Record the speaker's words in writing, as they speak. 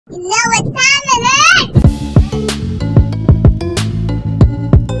You know what time it is?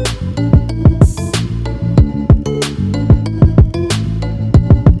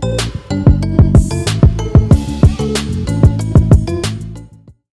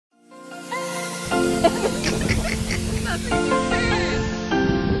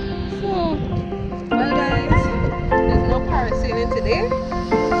 Well guys, there's no parasailing today,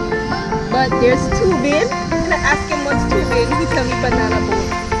 but there's tubing. And I asked him what's tubing, he tell me banana boat.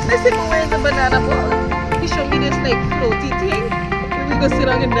 I said, well, where's the banana boat? He showed me this like floaty thing, and we go sit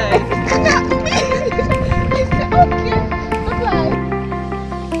on and dive. I said, okay, bye-bye.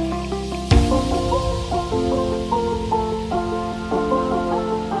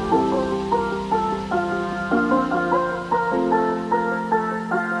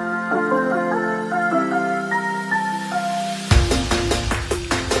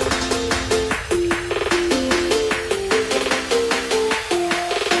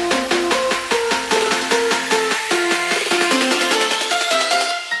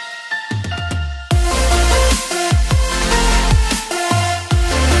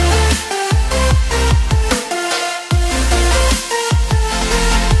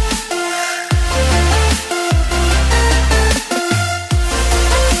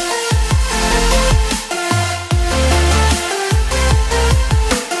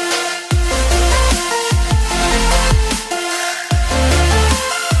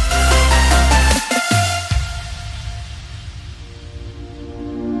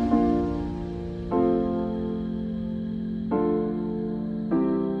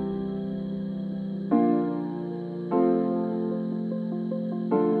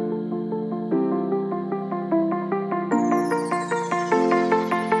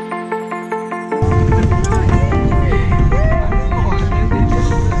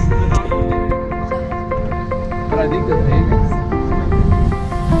 I think the babies.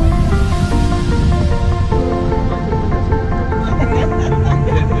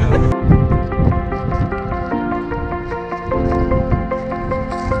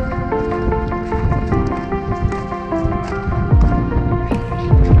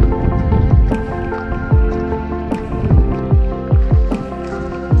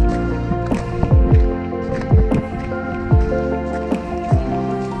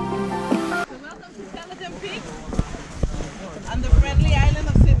 Welcome to PELICAN Peak on the friendly island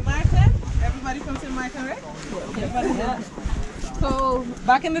of St.Maarten. Everybody from St.Maarten, right? Everybody there. So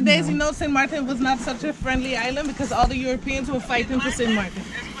back in the days, you know, St.Maarten was not such a friendly island because all the Europeans were fighting for St.Maarten.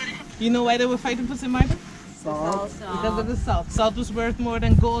 You know why they were fighting for St.Maarten? Salt. Because of the salt. Salt was worth more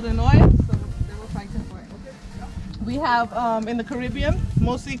than gold and oil, so they were fighting for it. We have in the Caribbean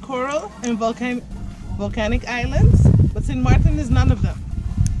mostly coral and volcanic islands, but St.Maarten is none of them.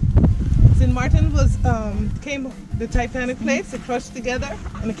 St.Maarten was the Titanic plates, it crushed together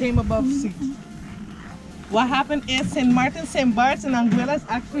and it came above sea. What happened is St.Maarten, St. Bart's and Anguilla is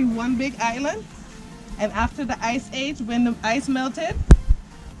actually one big island, and after the ice age, when the ice melted,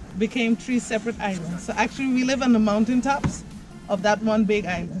 became 3 separate islands. So actually we live on the mountaintops of that one big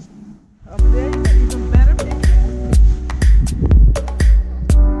island. Up there you got even better pictures.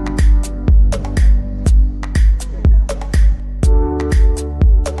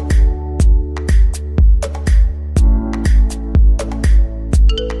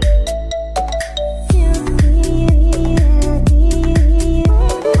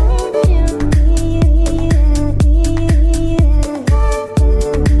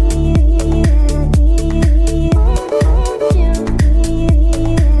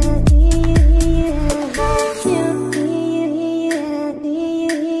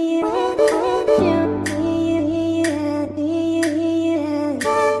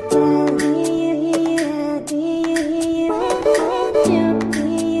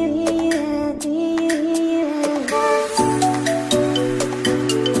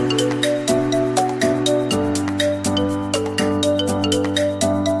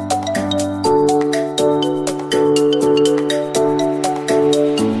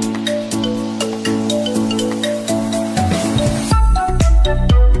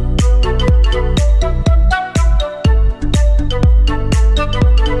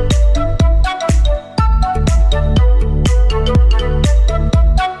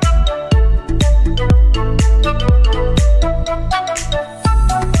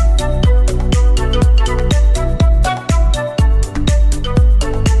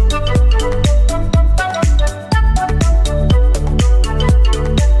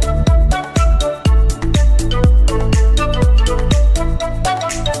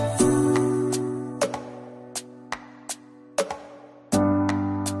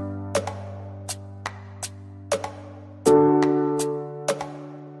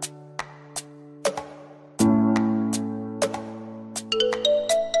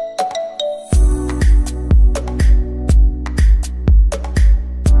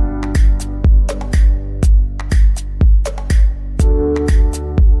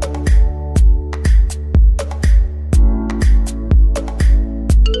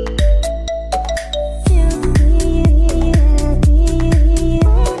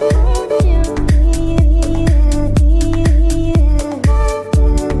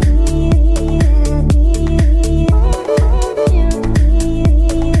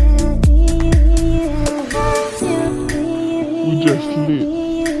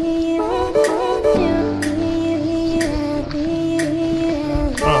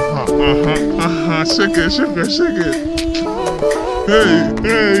 Shake it, shake it, shake it. Hey,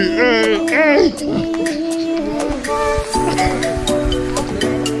 hey, hey, hey.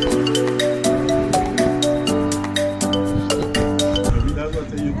 That's what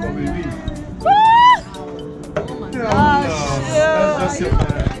you call me.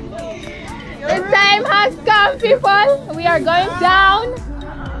 The time has come, people. We are going down.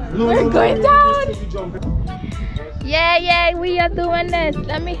 We're going down. Yeah, yeah, we are doing this.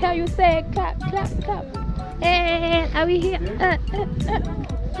 Let me hear you say clap, clap, clap. And are we here?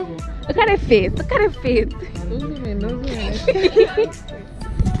 Look at her face. Look at her face.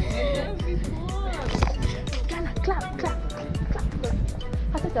 Clap, clap, clap, clap.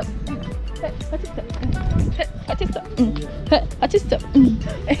 Hot it up. Hot it up. Hot it up. Hot it up.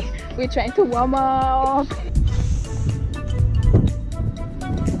 We're trying to warm up.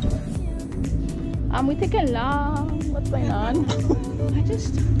 We're taking long. What's going on? I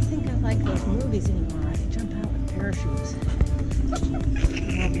just don't think I like those movies anymore. They jump out with parachutes.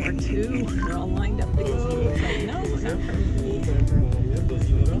 World War II, they're all lined up because he was like, no, it's not for me.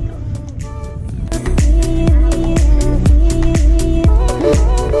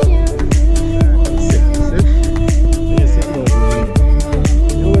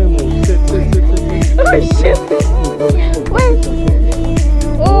 Oh shit! Wait!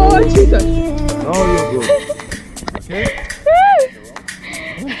 Oh Jesus! Now you're good. Okay?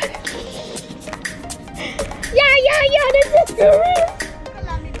 Yeah, this is great!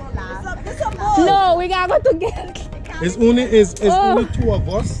 No, we gotta go together. It's only only two of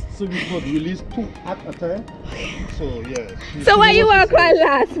us, so we could release two at a time. So yeah. So why you wanna cry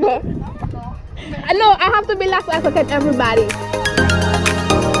last for? No, I have to be last so I can catch everybody.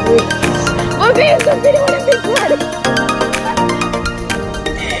 Okay, so we don't wanna be quiet.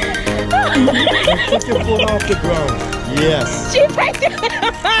 Take your foot off the ground. Yes. She picked it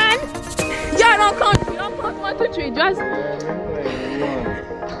on. Yeah, don't count 1, 2, 3, just 1,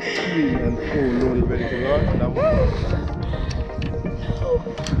 3, and 4 loaded, ready to run. That one.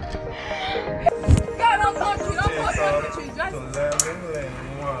 yeah, don't count 3, 1, 2, 3, just 11,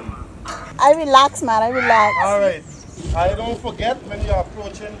 1. I relax, man. I relax. All right. I don't forget when you're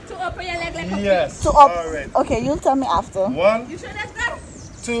approaching. to open your leg like Yes. To up. All right. Okay, you'll tell me after. 1, You sure that's good?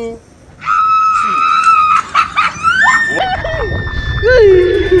 2,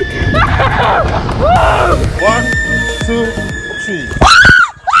 1, 2, 3.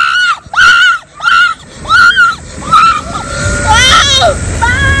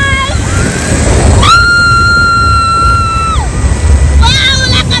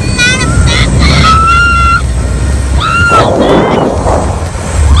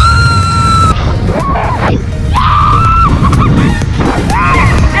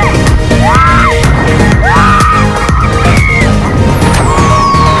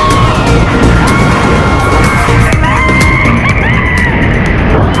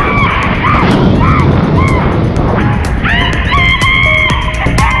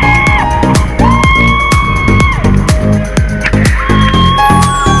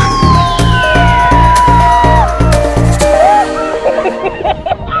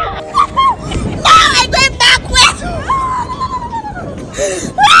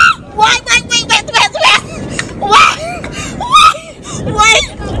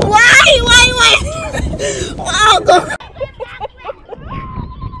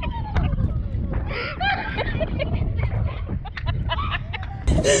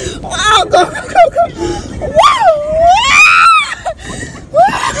 Wow, go.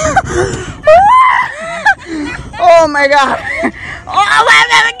 Oh my God. Oh my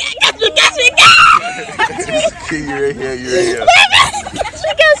God. Catch me. You're right here.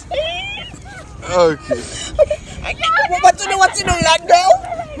 Catch me. Okay. What to do? Let go.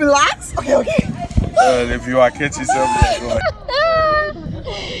 Relax. Okay. If you are catching something, go ahead.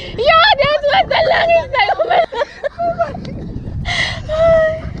 Yo, that was the longest time.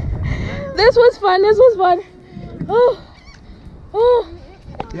 This was fun. Oh.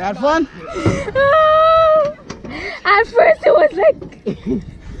 You had fun? At first it was like...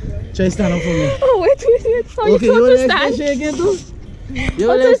 Try stand up for me. Oh, wait. So Okay, you you want to want stand? to shake it too?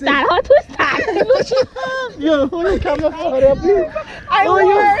 How to stand? Yo, hold the camera for her, please. I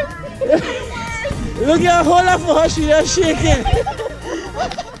work. Look at hold her for her, she just shaking.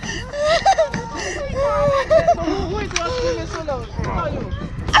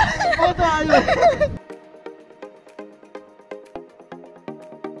 What are you?